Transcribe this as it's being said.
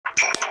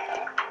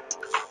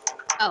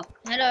Oh,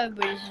 hello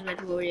everybody, this is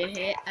Red Warrior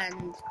here,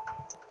 and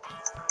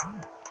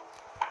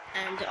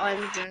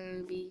I'm going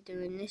to be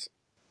doing this.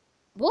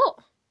 What?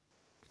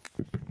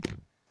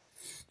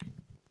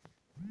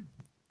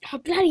 Oh,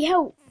 bloody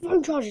hell,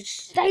 phone charger,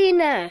 stay in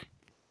there!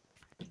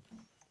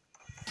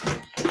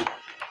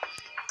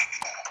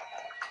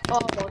 Oh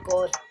my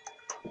god.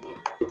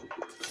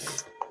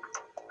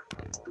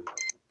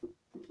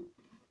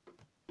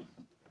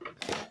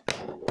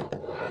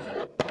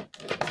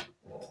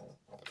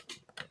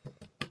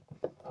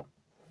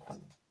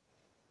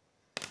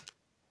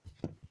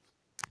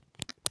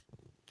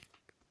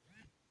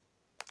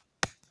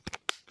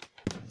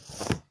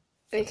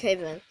 Okay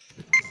then.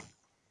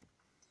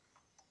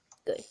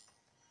 Good.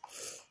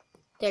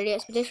 Daily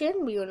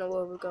expedition, we all know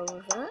where we're going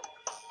with that.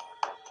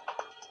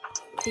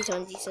 Please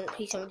sound decent,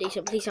 please sound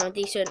decent, please sound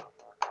decent.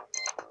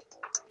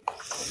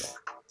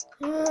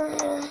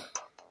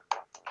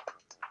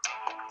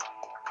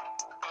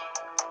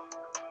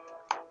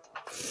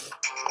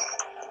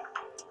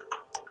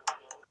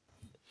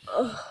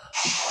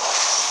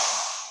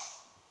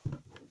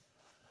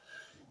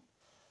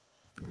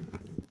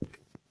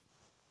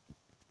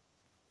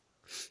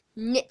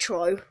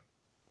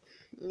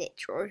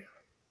 Nitro.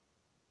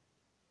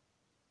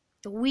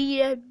 The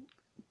Weird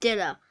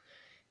Dilla.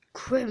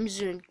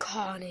 Crimson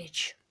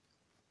Carnage.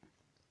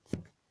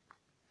 Introducing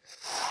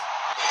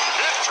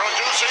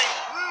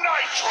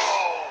Nitro!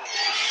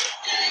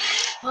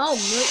 Oh,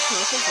 Nitro,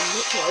 I think it's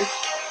Nitro.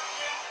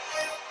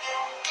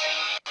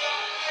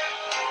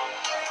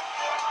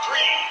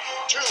 3,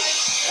 2,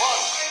 1,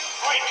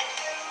 fight!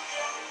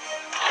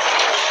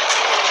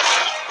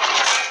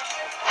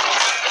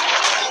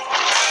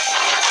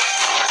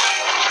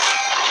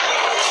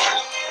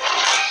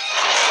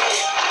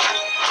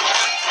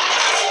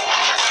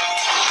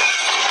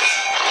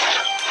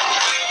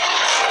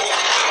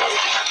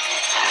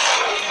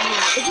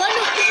 If I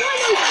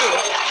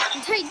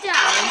can take down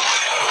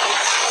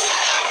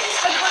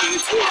over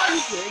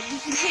 200, you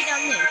can take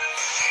down me.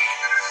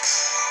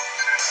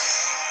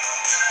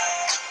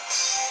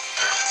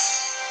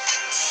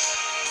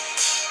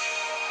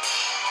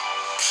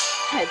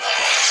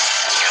 Headshot.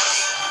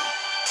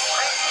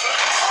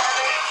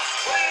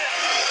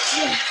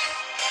 Yes.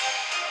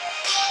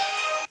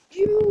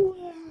 You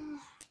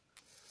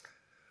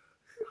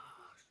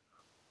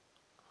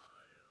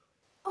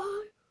I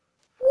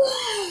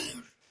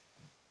won.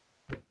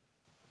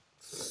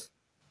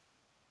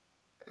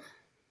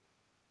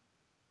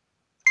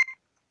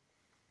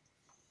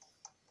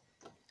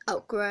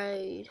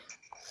 Upgrade.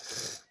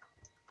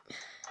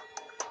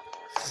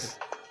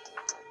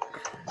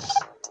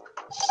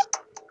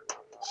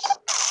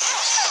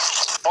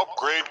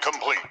 Upgrade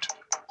complete.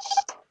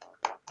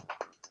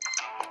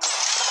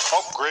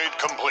 Upgrade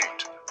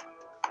complete.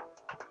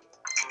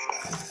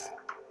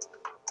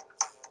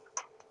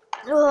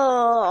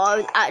 Oh,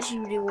 I actually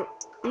really want.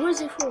 What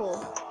is it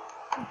for?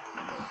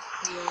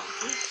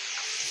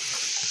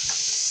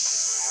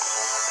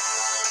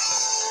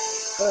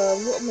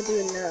 What am I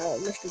doing now?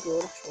 Mr.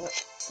 Door, that's what.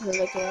 Do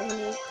I have any?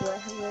 Do I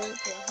have it?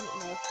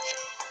 No.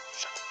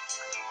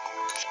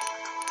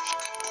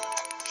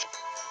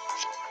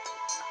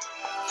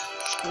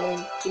 Come on,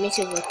 give me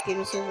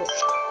silver,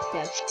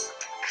 There.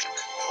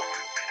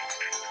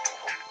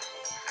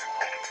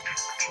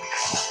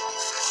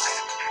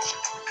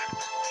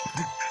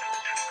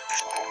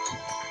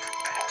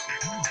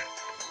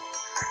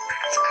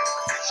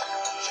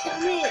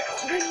 Damn it,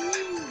 I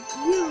need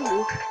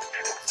you.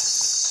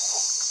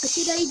 I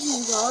did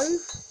ages ago.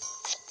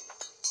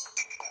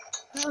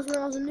 That was when I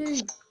was a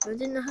noob. I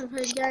didn't know how to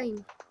play the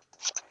game.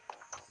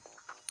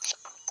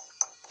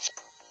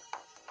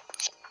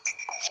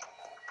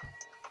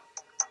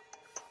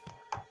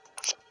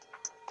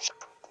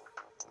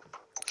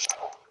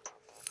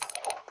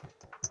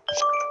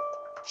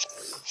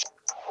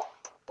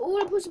 All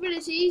the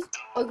possibilities,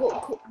 I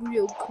got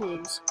real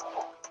coins.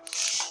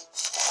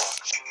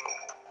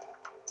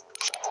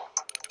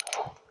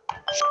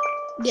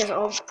 Yes,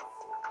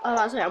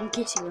 I'm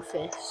getting a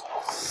fist.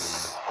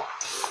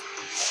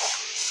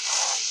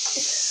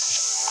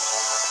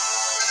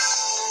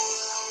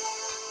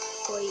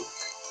 Wait.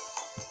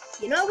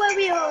 You know where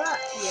we are at?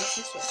 Yes.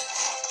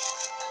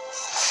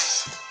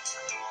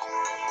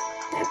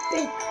 The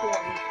big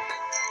one.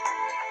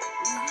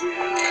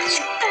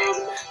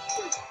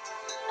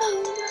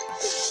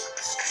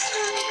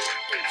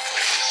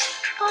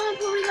 I'm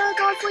probably gonna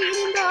die for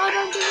eating, but I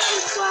don't give a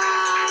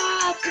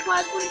crap. If I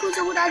was really good,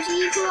 I would actually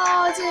eat him.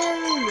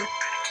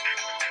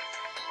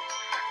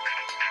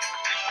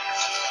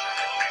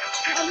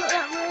 I'm not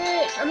that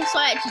rich. I'm just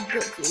actually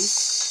good at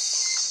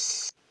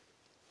this.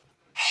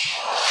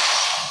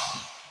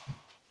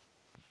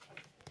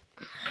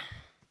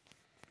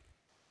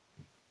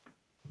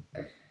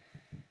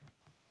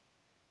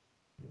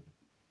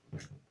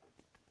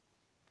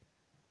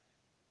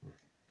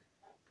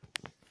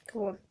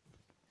 Come on.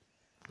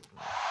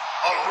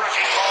 A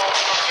wrecking ball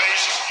to the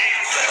face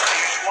keeps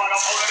burying one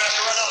opponent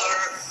after another.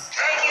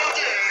 Can you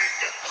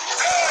dig?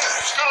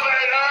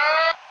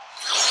 Excavator!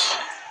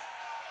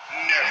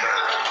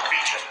 never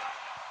beaten.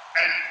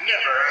 And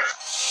never.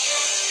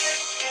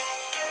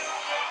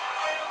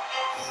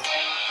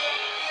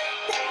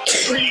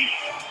 Three,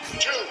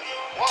 two,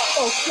 one.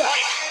 Oh crap.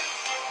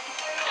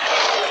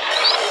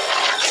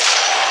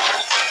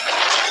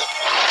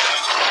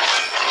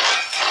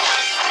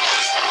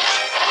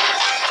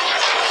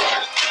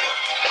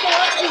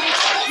 What is it?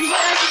 You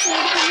got access to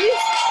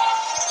the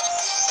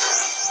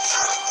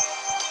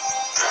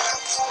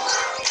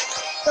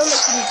don't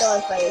let me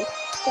die, fail.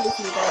 Don't let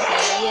me die,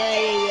 fail.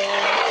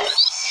 Yeah.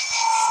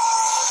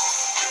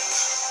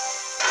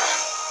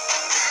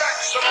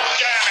 Maximum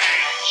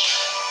damage.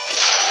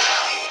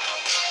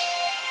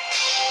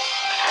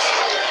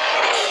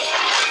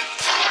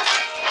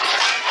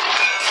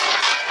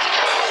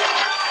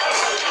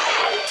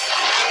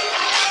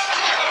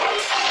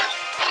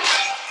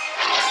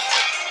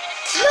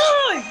 No!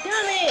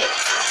 Damn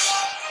it!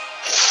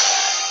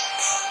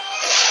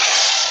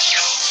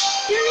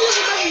 You're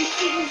not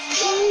even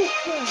Zeus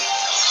wins.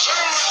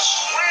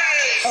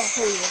 oh,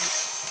 hold on.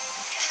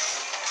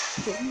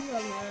 Get me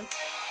on there.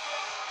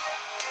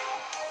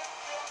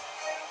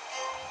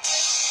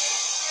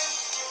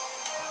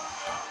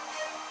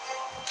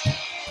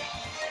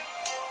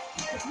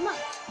 It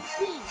must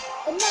be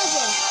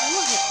another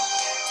one.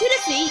 To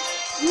defeat,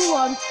 you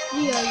won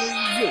the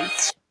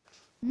Zeus.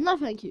 No,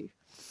 thank you.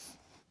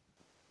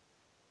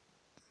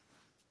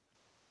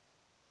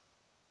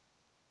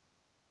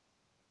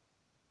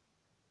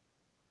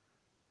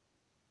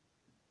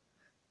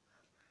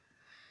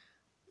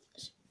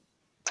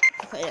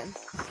 Okay then.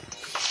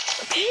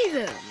 Okay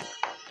then.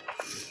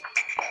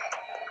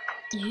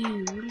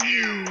 You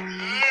lose.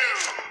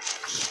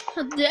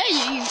 How dare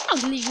you, you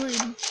ugly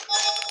grin.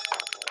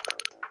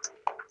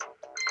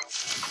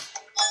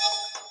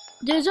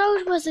 The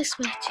result was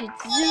expected.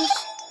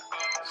 Zeus,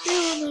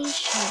 still the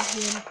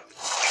champion.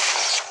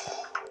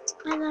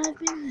 And I've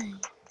been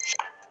late.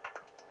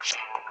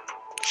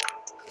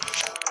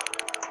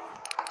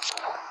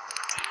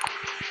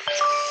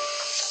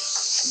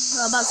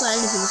 I'm about to say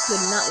anything's good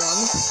in that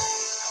one.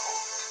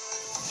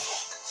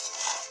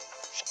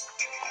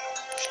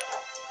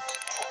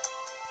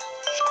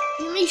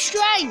 Give me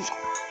strength!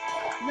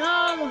 No,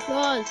 oh my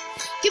god.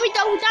 Give me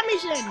double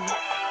damage then!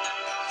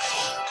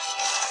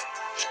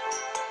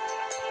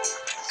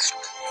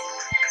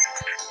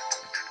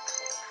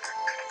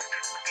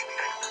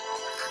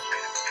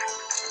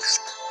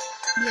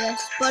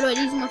 Yes, by the way,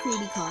 these are my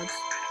 3D cards.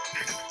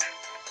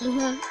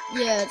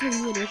 Yeah, it's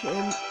a weird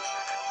looking.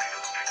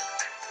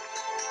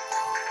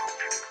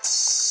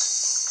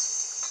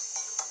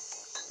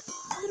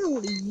 I don't know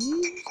what to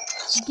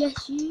use.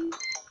 Guess you.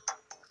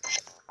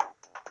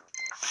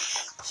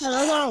 Hell,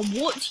 I don't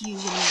know what to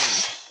use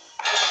anymore.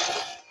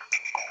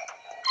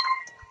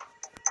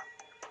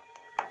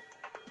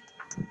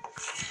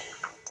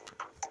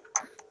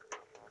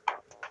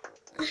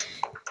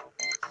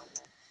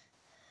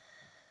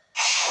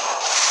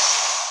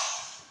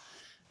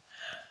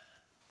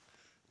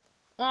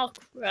 Oh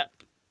crap.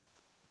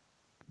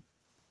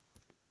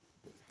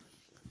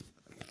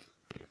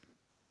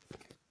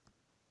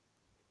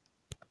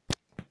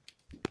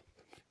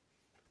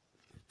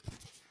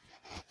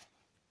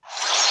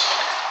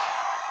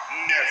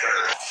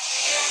 Never.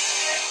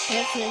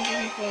 That's the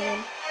engine for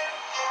them.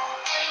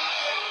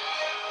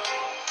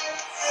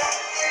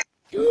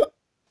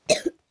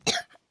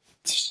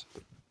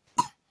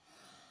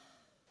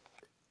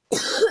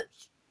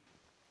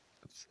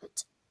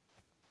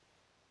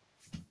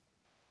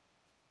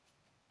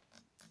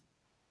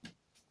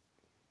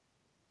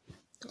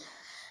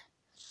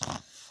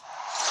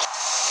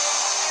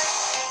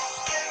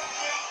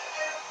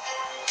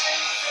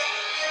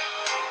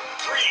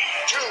 Three,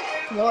 two,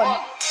 Come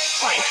on.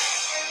 Fight.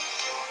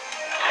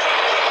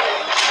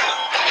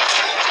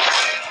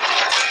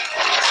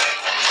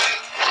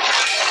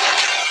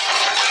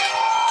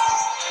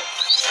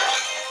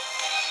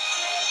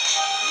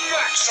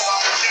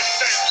 maximum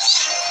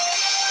defense.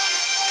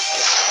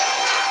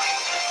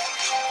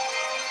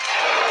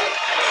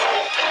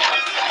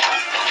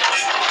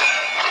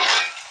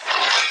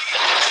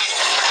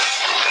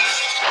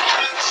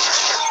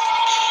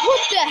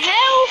 What the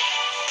hell?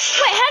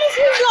 Wait, how does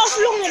his last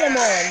longer than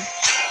mine?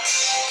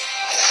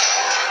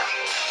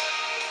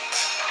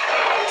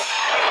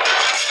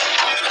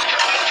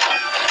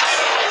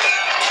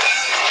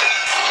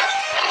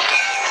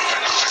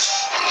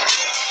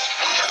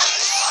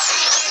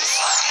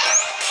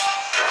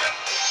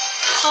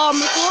 Oh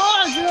my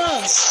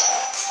god!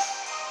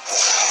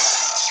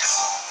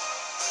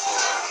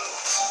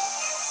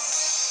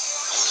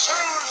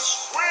 Zeus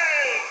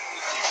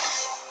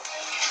wins.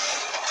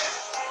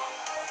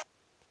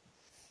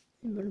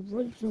 I'm gonna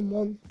run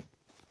someone.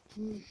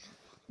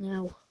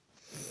 Now.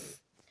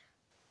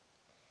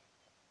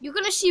 You're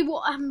gonna see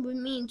what happened with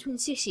me and Twin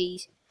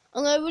Sissies.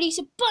 I'm gonna release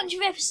a bunch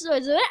of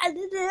episodes of it. I'm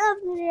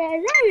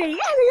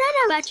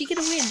actually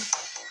gonna win.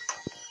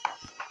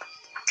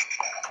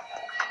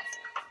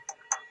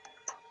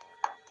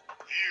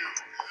 You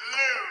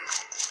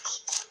lose.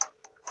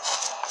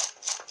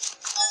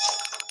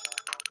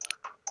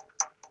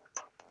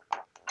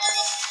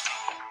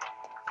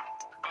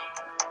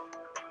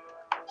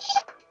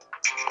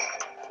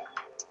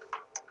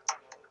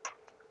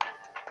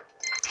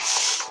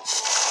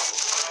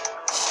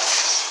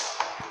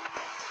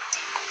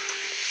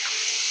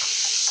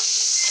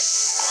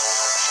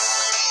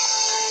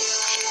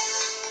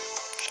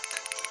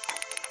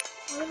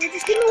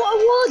 Just give me what I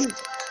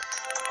want.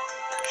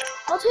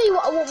 I'll tell you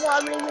what I want, what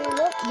I really, really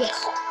want.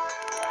 Yes.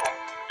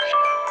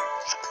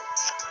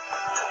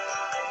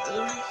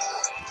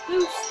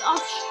 Boost of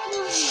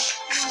strength.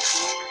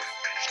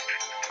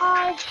 I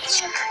have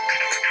strength.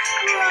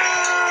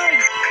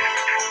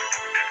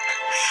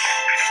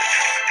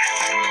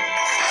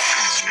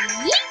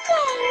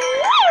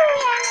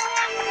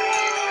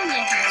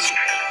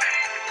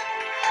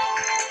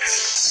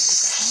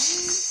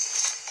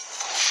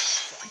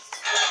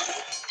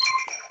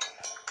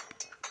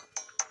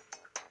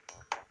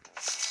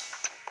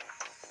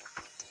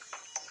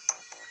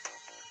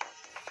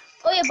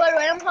 Oh yeah, by the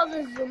way, I'm part of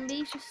the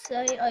zombies. Just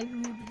say I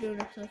will be doing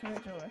this, so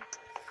don't worry.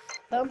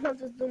 But I'm part of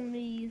the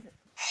zombies.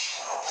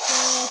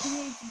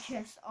 Community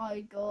chest.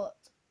 I got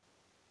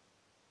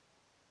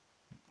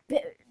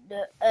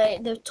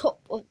the top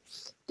of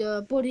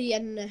the body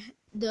and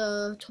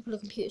the top of the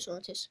computer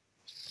scientist.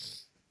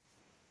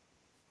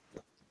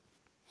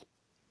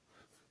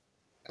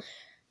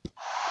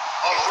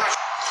 Alright.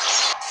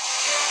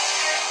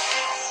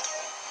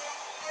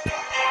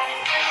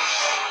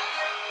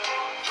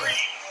 3,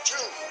 2,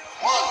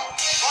 1,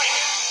 fight!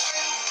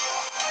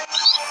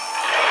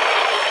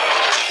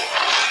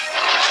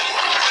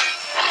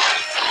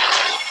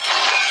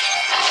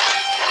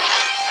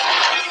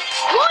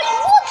 What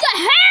the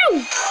hell?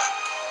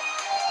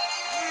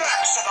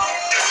 Maximum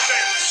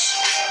defense!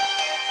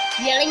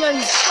 Yelling and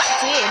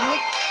cracked in.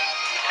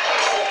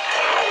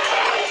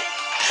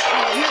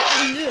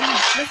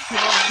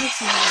 Maximum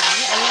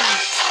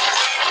damage!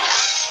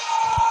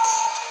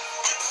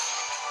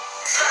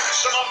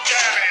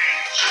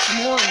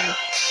 Come on.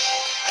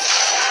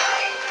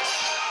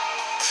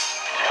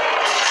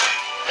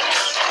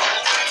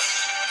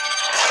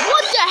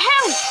 What the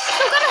hell?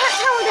 Still gonna hurt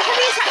town with the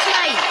heavy attack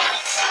today.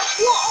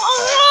 What?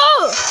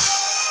 Oh!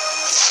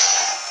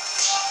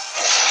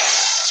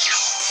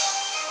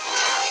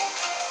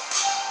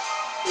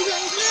 You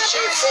don't even have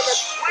to see the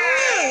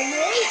fire,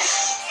 mate.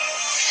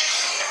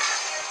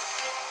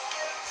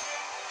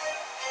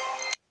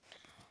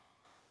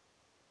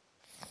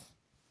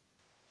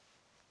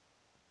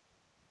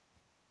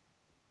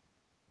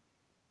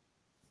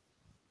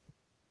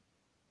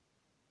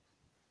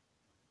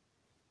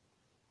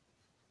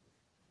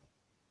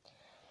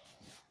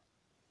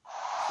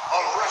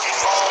 Already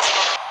falls.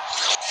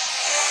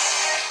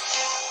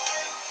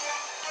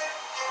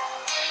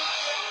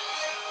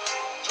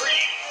 3,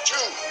 2,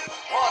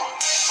 1,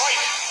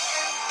 fight!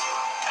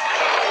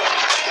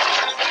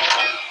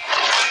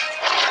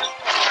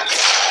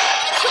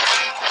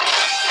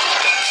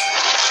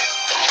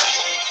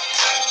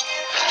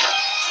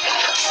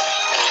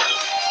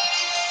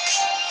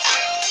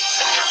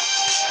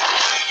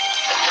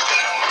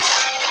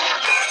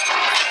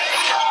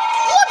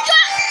 What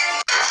the?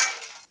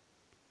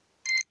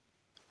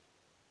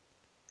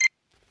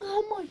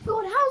 Oh my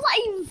god, how's that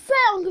even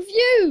fair? I'm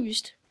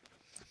confused.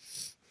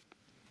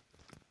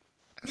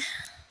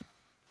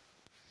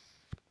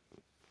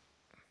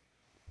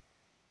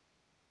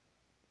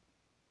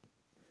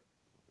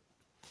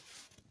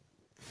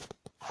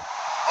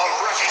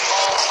 Already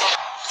falls.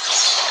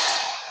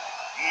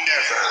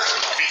 Never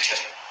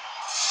beaten.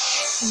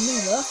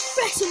 Never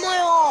fess in my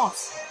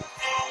ass.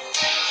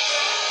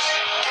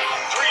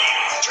 3,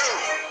 2,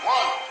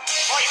 1,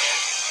 fight!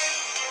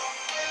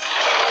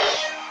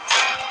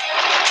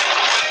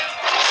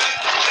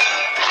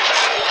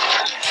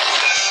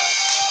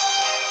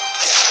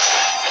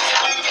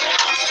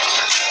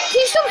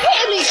 Please stop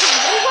hitting me,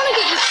 please. I want to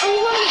get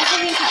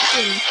heavy attacks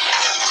in.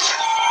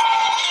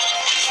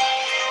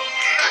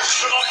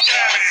 Maximum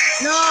damage!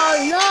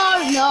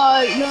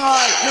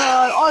 No,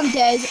 I'm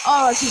dead.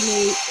 R.I.P.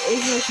 me.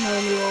 There's no snow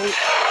in the wall.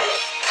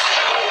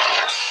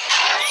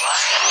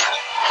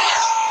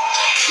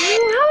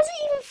 How is it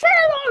even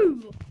fair though?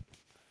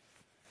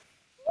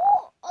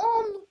 What?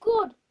 Oh my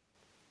god.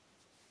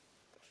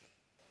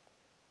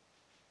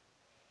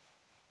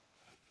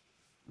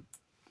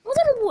 I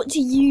don't know what to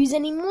use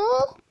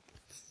anymore.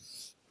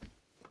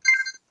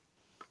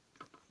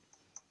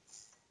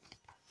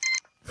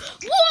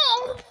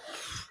 Whoa!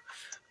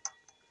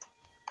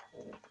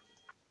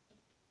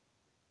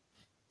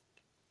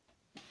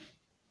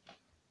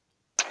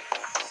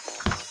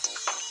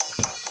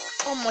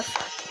 Oh my.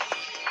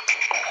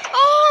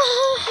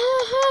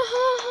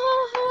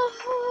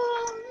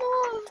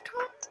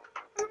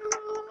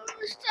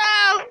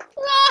 Stop!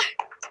 No!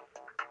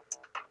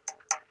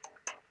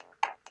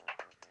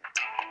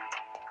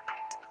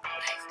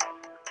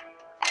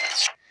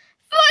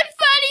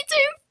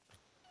 32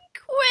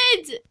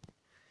 quid!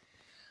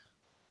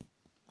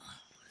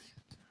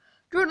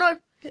 Do you know?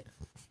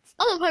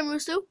 I'm not playing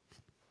with still.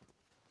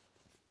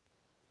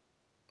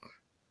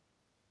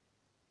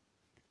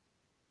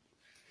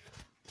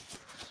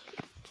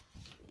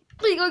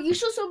 There you go, you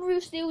saw some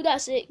real steel,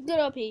 that's it. Good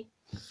RP.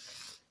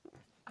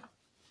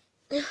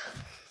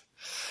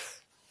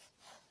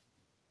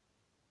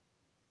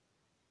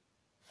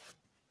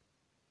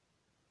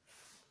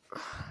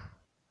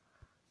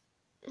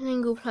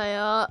 Single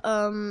player,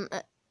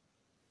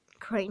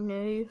 create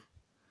new.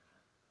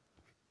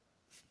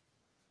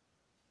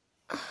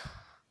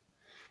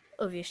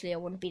 obviously I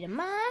want to be the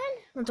man.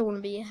 I don't want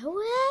to be a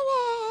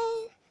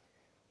woman.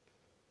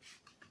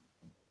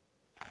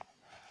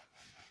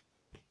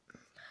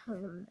 How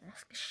the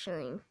mask is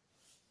shine.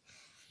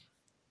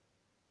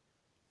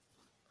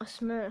 I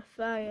smell a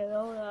fire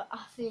though that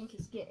I think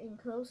is getting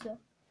closer.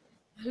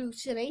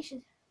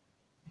 Hallucination.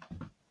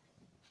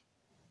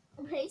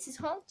 My place is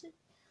haunted.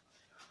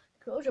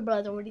 Close your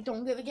blood already,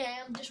 don't give a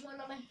damn. Just one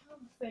of my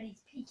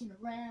Freddy's peeking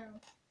around.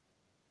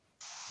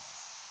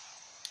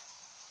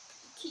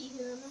 Keep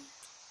him.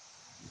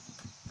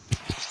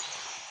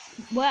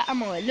 Where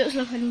am I? It looks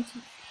like I need to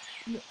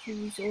look for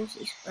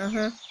resources.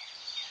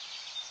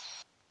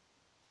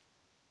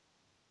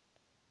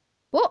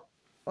 What?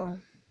 Oh.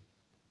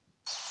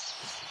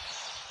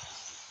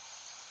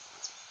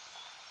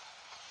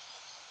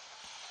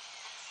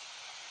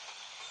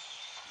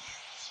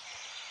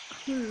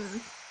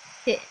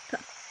 Here.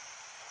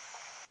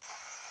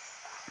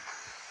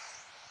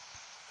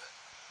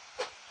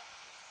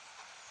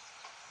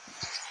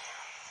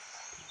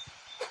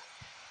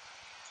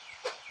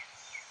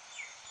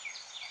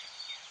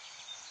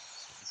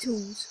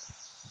 Tools.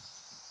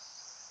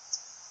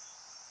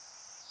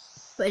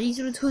 But these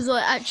are the tools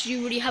I actually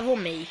already have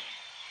on me.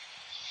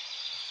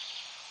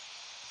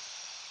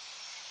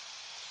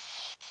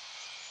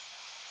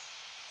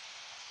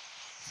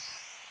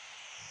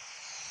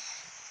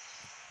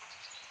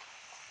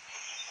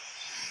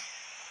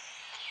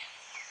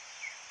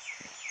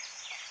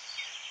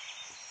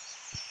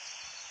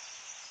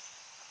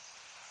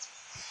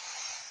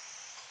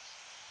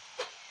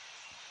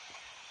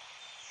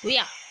 Oh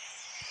yeah.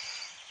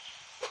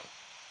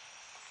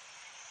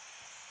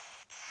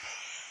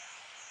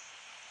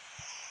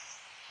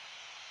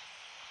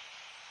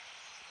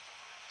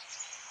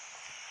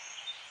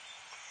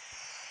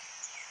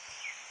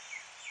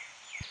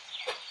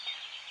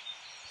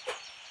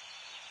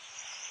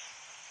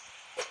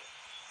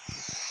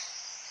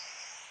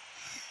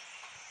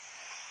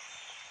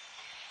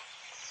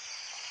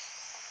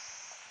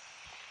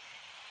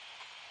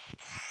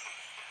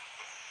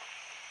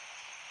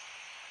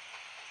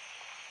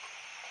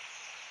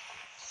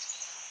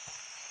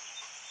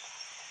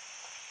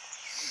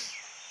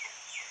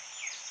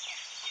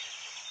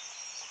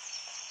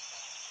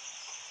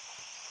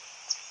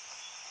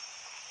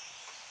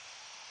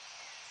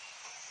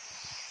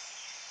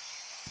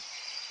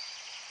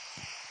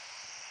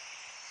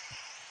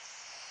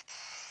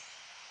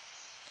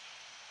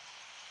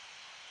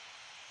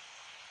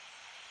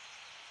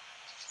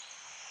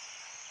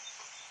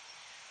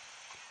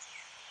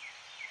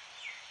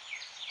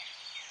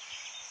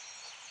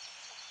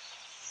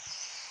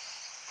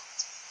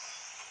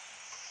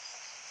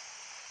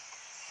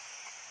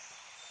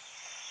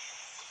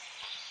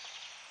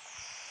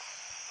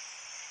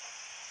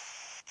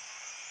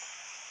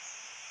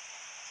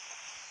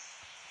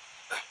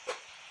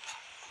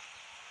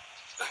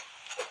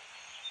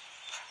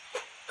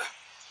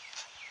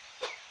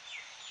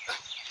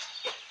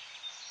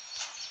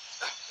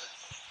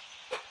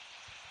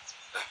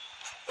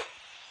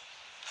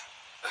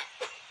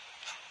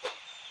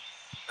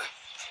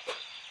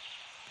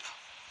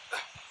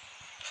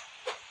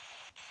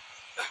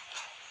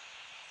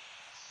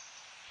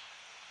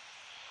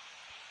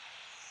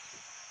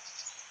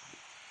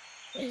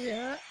 Is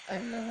that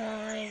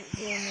another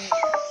woman?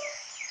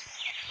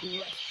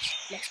 Right,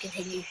 let's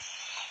continue.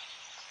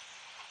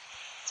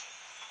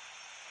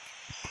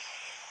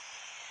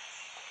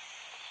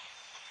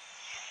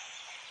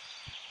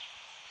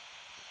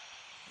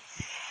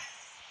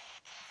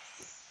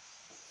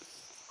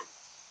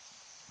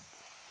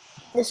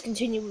 Let's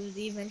continue with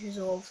the adventures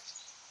of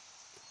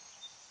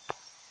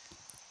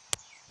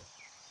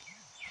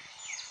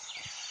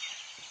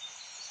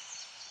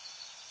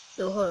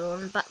the horror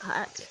on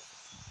backpack.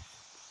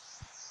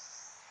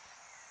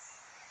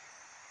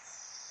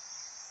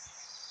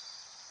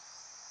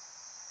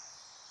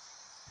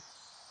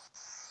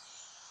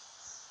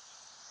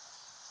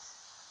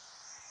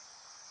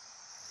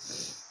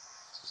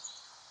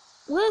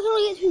 Where can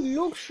I get 2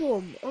 logs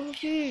from? Oh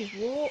jeez,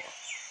 what?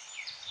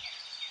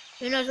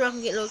 Who knows where I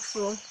can get logs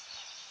from?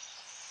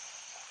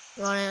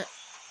 Run it.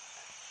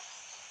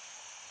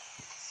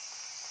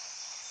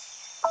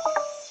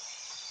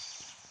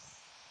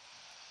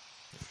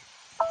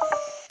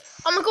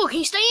 Oh my god, can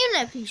you stay in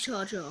there please,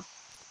 Charger?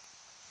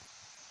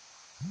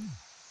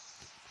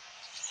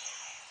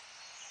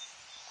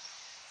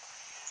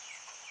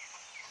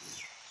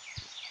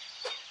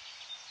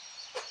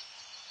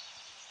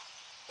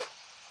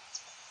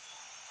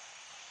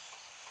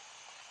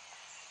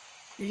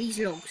 These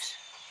logs.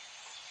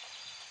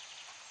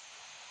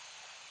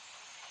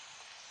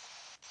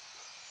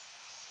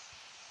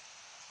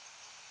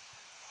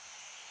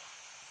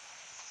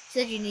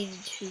 Said you needed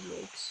 2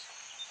 logs.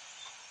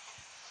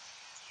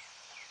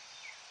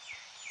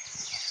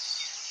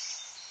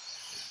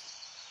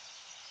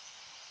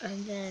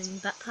 And then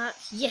backpack.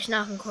 Yes,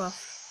 now I can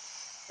craft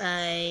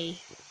a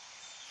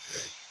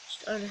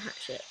stone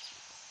hatchet.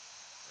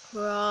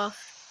 Craft.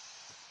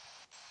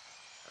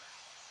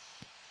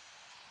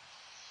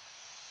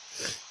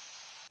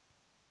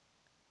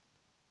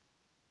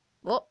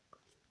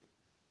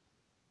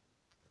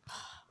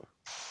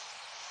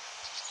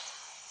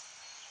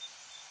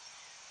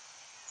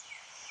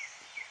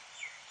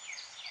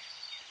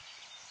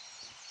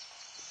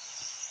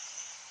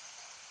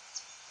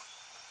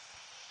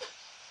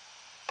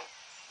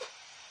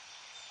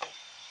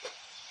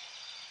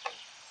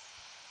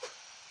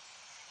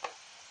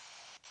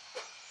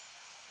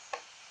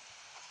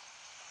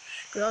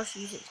 Could also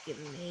use it to give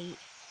meat.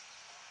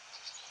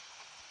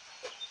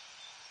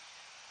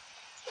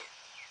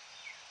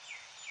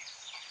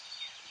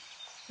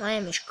 My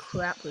aim is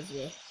crap with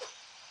this.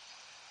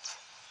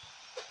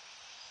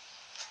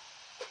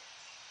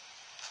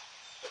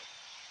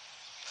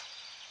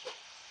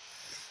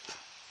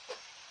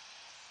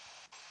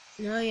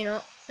 No, you're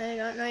not. No, you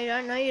don't. No, you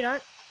don't. No, you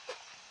don't.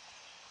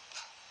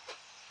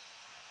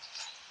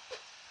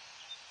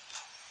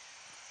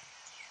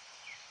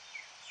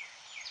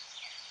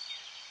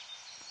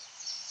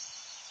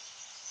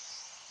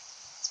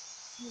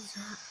 What is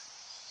that?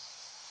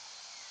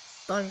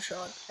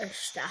 Gunshot.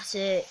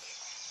 Ecstatic.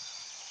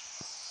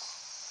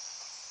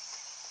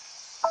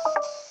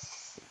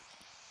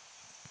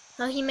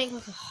 How can you make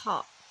like a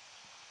heart?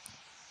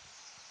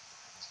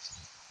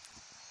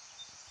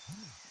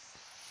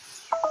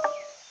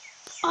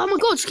 Oh my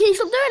god, can you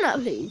stop doing that,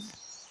 please?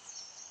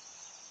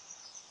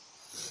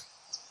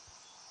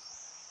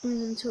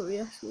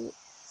 Inventory, I thought.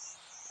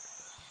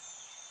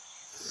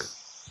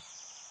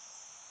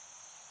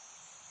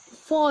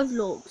 5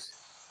 logs.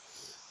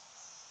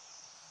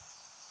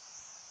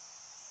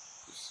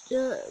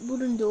 Just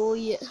wooden door,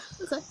 yeah.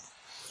 Okay.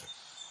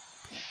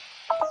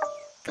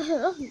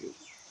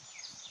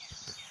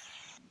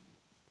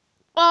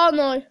 Oh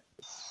no.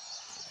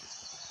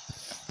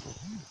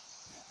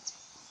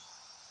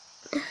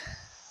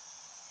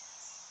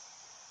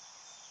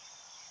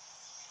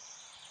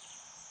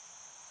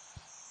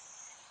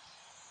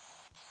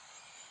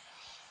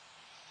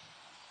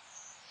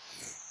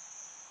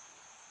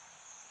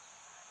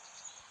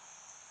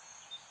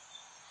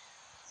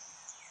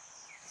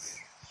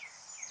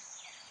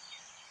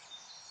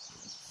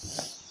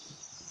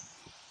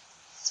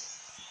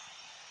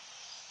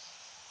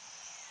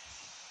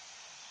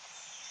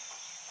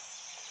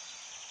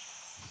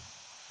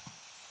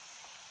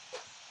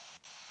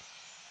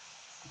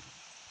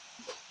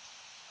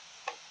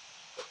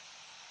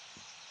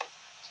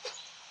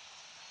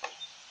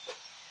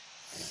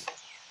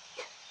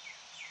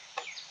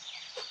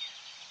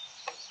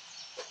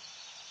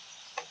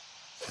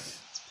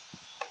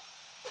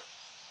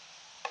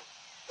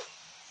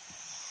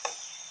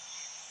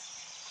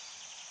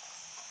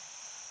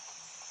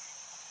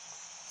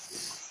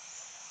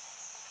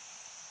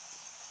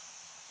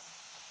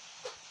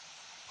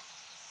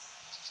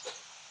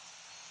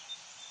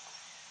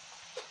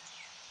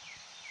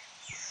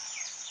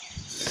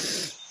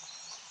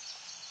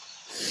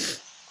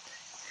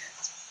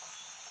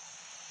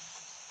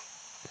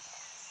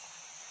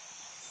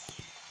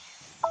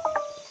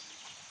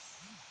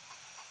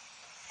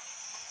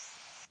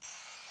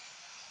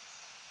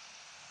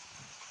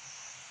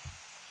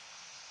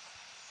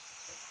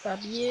 Grab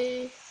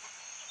you.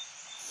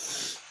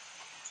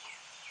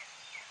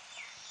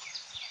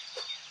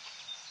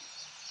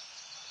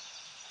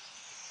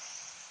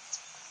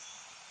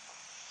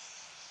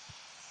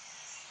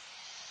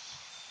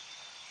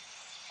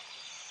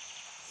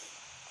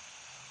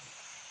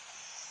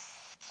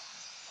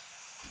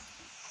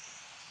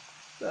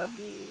 Grab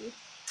you.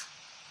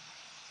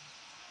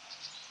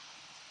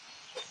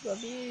 Grab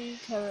you.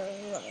 Carry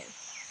on running.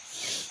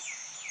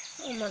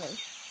 I'm running.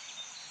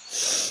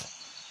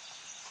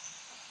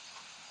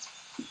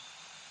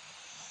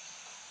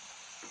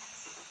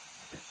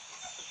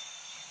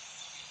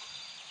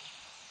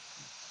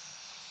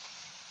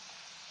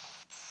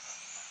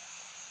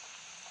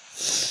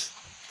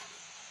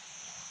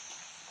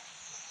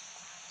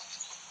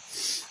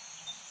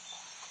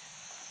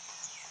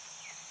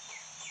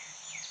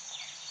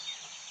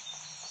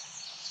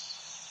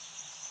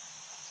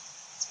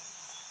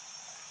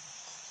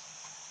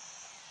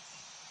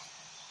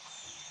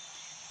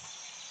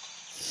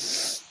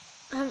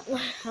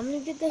 How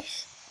many did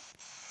this?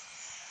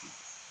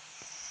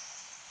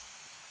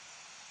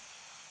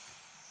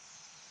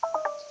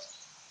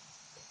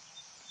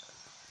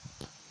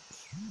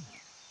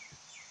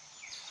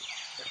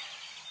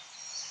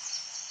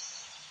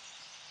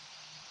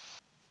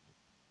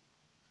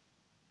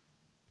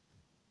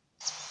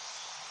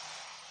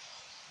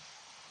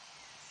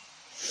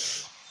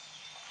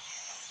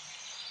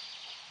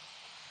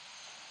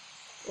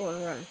 Go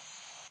on, run.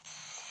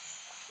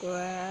 Grab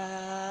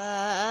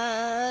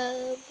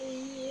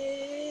you.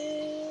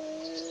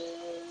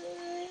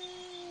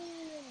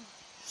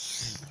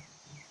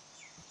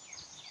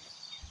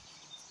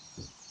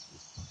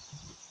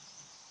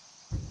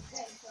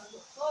 Okay, so I've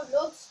got 4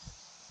 logs.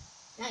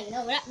 Now you know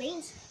what that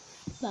means.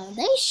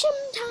 Foundation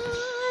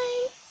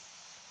time!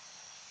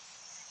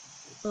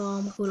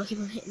 Oh my god, I keep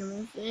on hitting the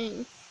wrong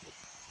thing.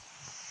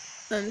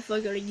 If I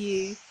go to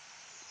you,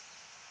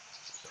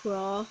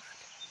 craft.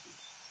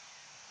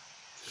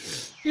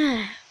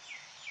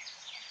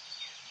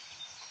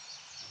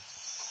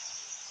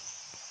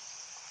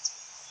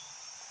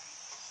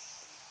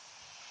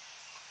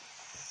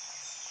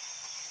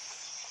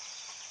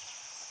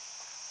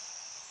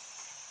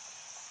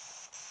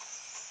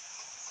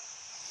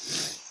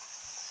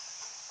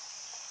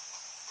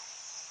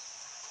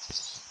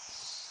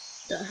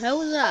 The hell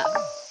was that?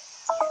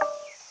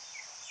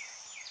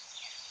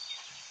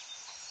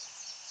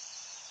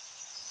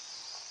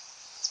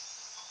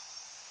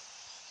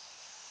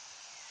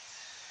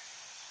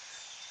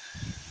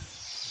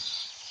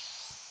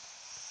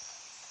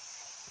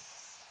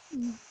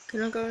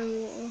 Can I go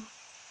in water?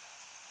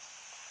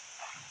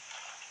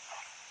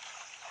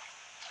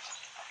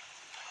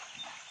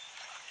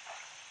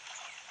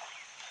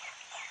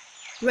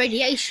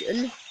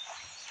 Radiation?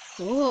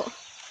 What?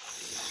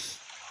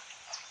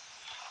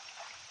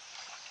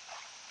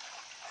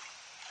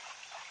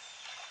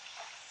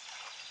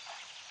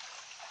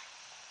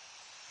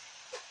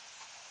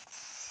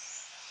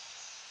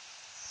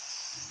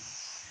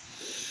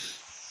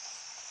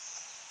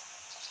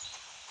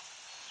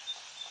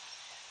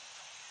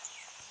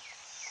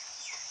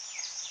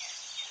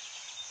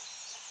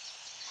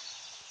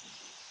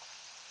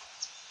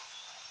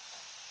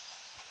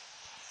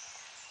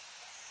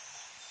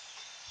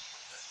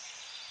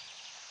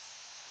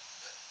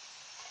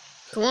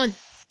 Come on.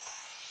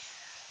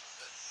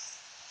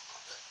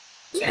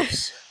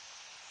 Yes!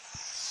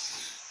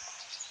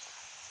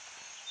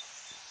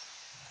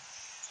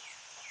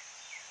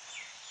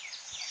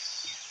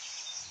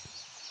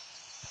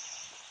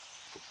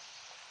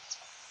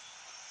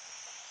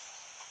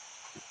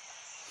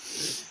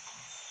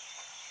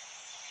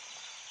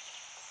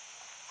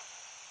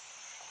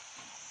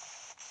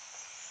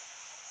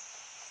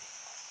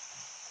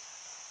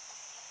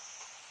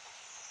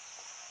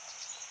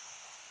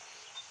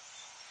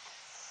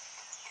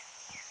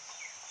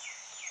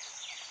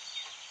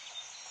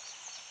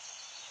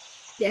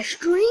 The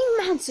Extreme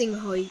Mansing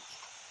Hike.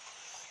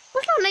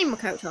 What should I name my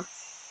character?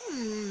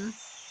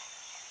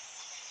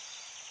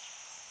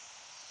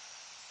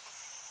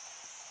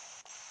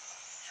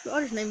 Should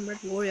I just name Red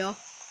Warrior?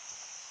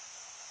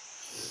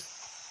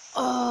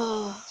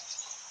 Oh.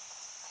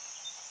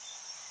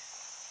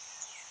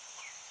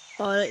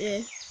 Oh,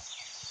 yeah.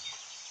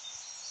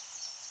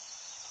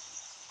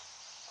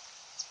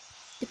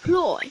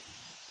 Deploy.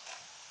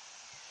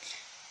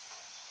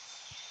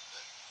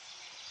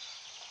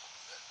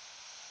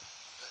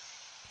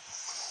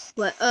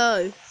 Where?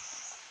 Oh.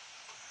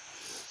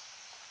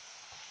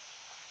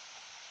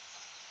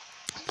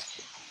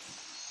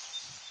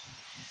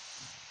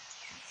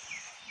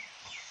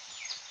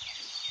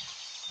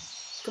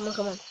 Come on,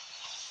 come on.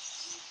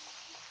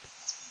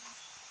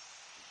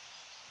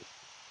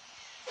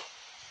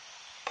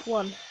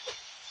 One,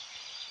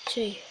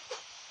 two.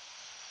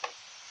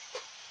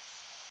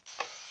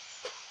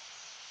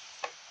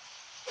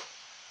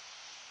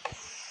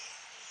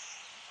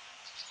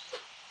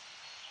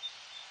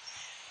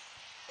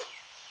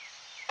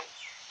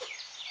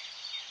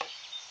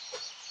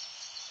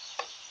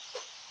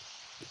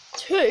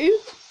 Two?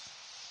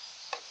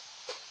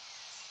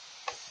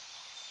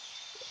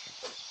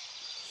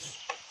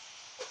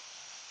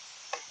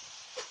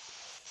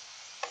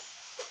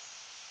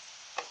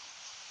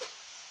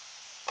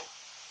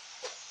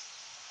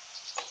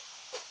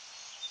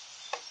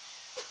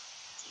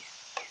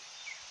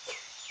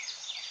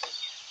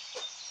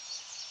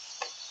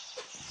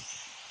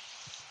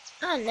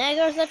 And there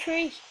goes the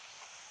tree.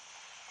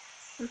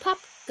 And pop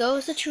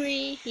goes the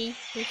tree.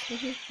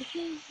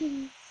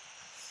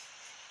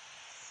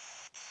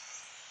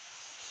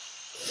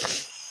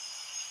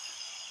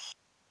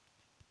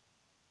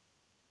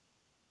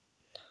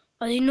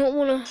 I do not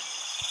want to.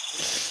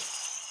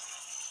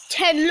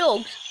 10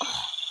 logs.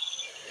 Oh.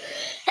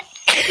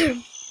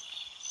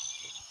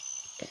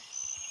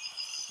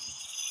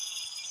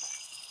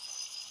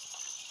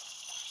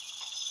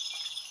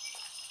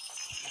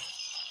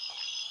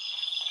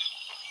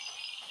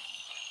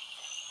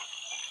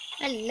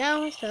 And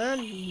now it's the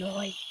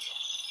night.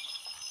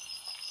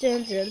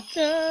 Dun, dun,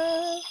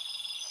 dun.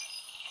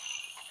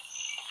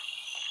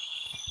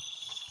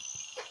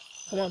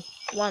 Come on.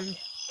 1,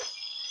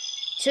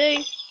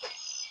 2,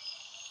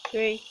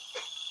 3,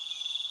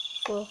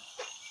 4,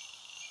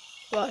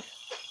 5,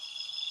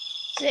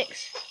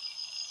 6,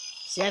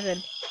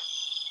 7,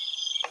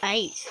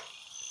 8,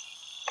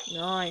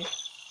 9,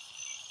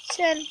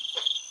 10,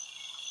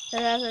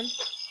 11,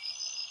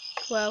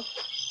 12,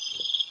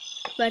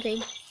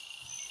 13,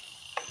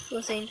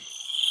 14.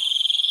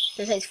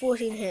 So it takes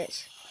 14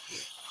 hits.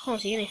 I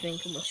can't see anything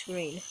on my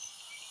screen.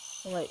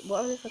 I'm like,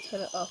 what if I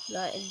turn it up?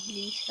 Like, at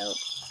least help.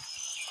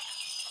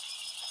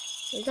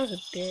 It does a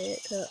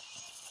bit, but.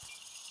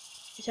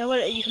 Is there a way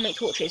that you can make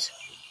torches?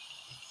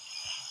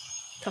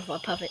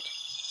 Perfect.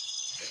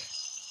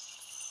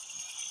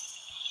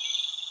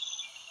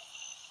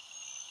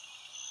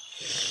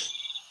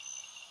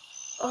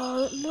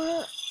 Oh,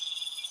 what?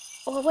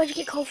 Oh, where'd you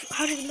get coal?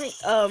 How did you make,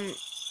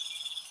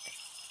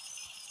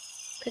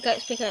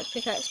 pickaxe,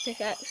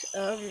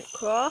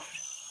 craft.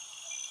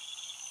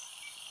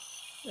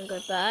 And go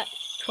back.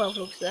 12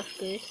 logs left,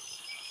 good.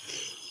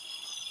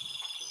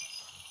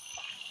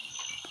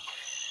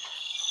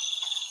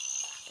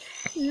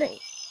 No.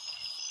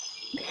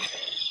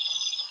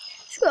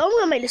 Screw it, I'm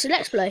gonna make this a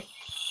let's play.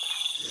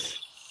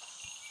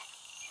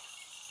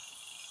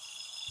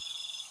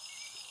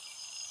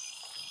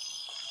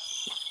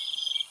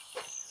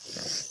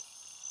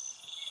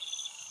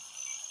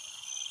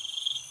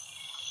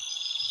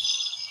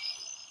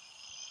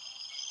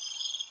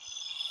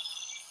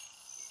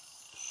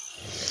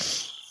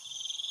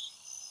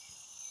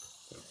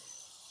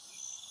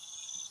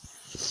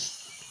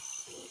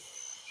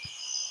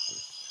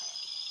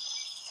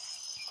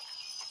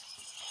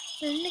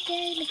 in the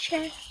game of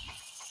chess.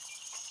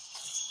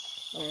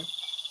 Oh.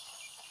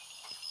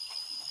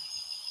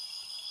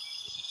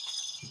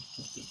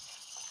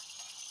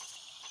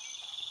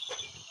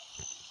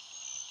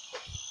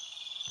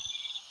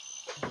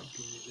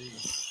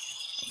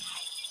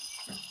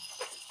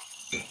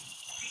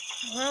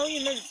 How are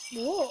you meant to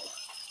what?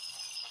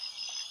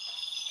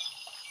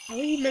 How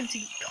are you meant to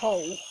get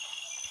coal?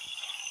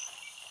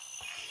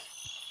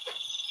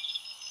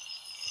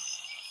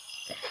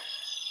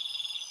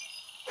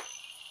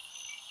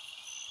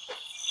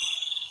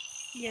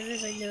 Yeah,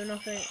 this ain't doing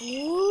nothing. Whee!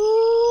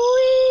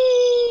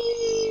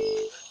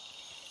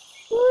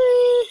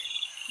 Whee!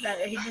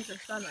 That he just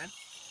looks fun, man.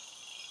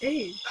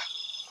 Ooh.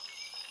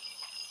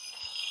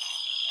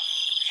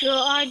 Sure,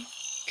 I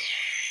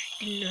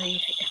didn't know you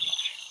took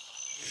damage.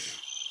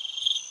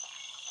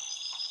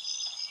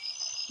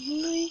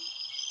 Whee!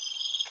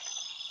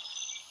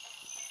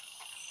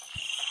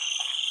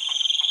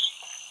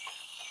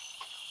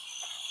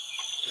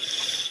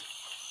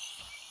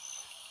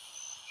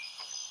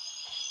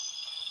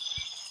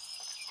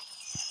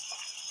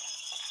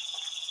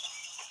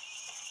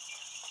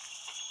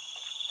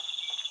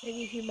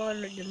 Maybe if you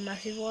mine like the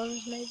massive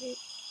ones, maybe.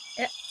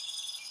 Yeah.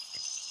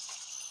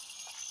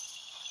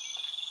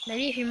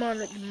 Maybe if you mine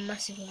like the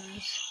massive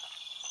ones.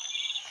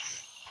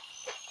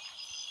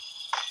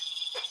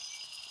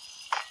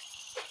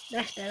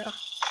 That's better.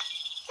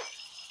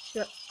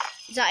 So,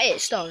 is that it,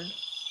 stone?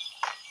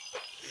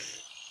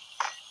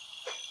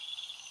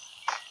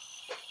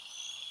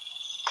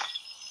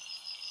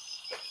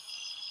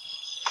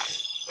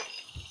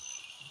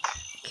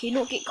 Can you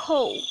not get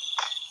coal?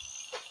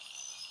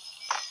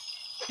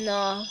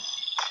 No.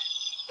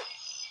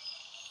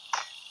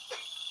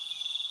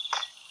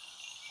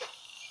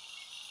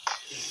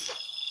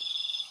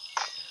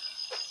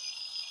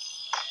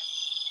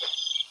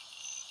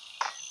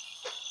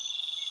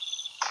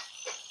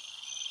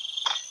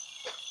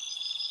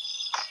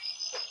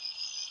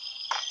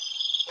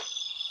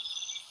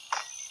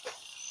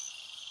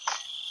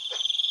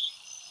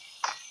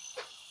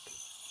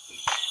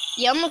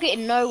 Yeah, I'm not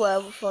getting nowhere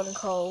with finding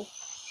coal.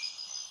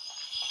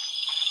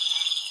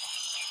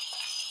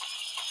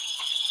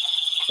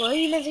 Where are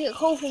you meant to get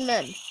coal from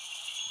then?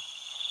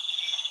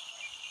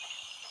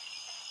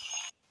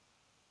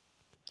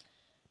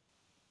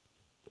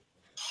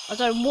 I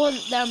don't want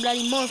that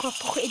bloody Minecraft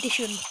Pocket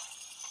Edition.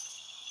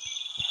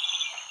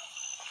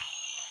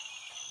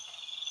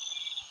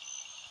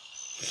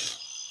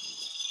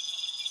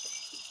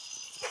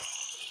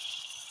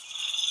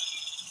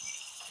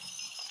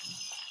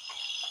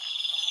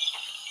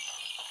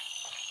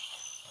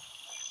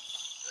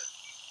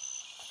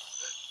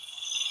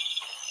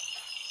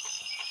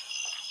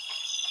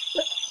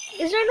 But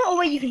is there not a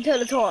way you can tell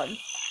the time?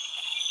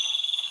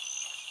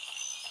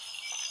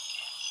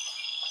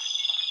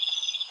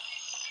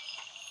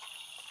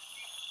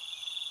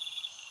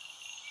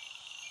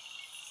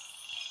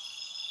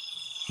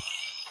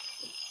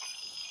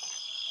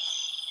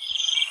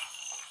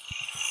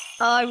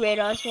 Oh, I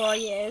realised why,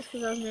 yeah, it's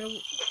because I was in the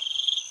middle.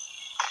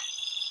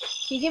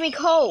 Can you give me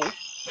coal?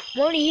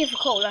 I'm only here for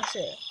coal, that's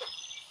it.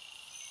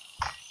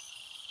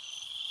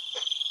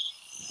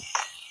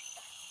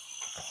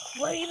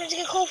 Where are you meant to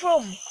get coal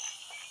from?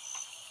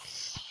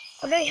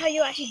 I know how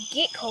you actually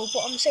get coal,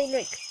 but I'm saying,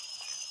 like,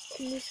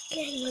 in this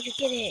game, where to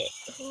get it?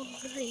 Oh,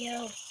 bloody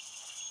hell.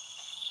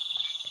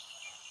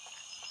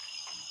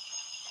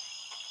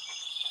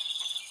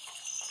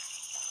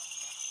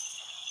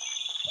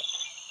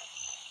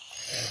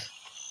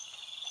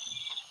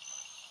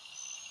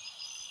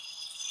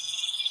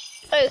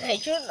 Okay,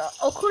 do you know what?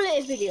 I'll call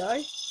it a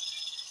video.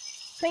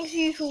 Thanks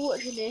you for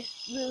watching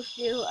this Real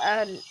Steel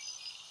and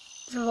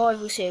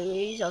Survival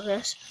series, I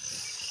guess.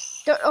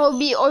 I will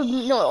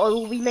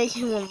be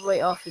making one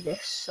right after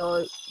this,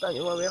 so don't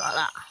you worry about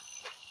that.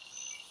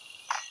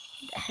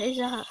 What the hell is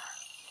that?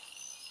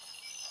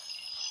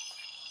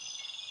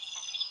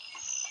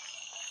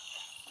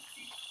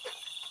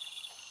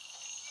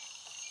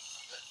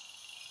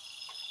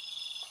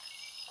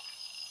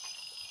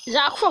 Is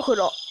that a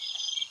crocodile?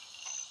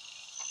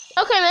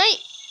 Okay, mate.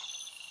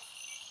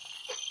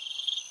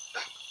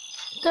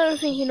 Don't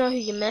think you know who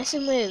you're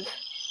messing with.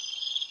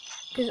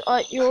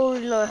 Because you're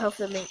already lower health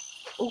than me.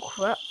 Oh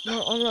crap,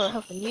 no, I'm lower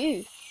health than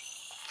you.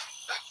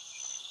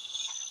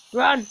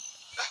 Run!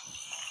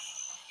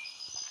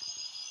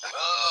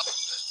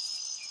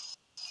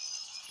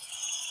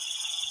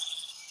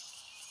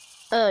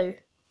 Oh.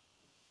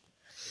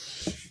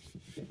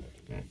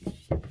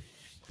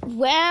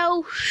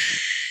 Well...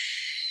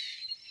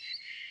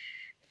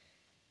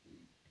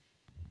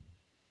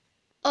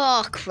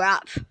 Oh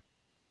crap.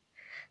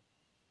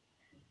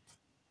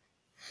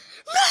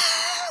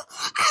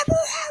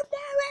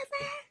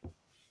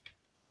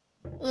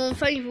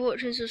 Thank you for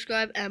watching,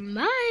 subscribe, and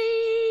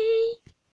bye!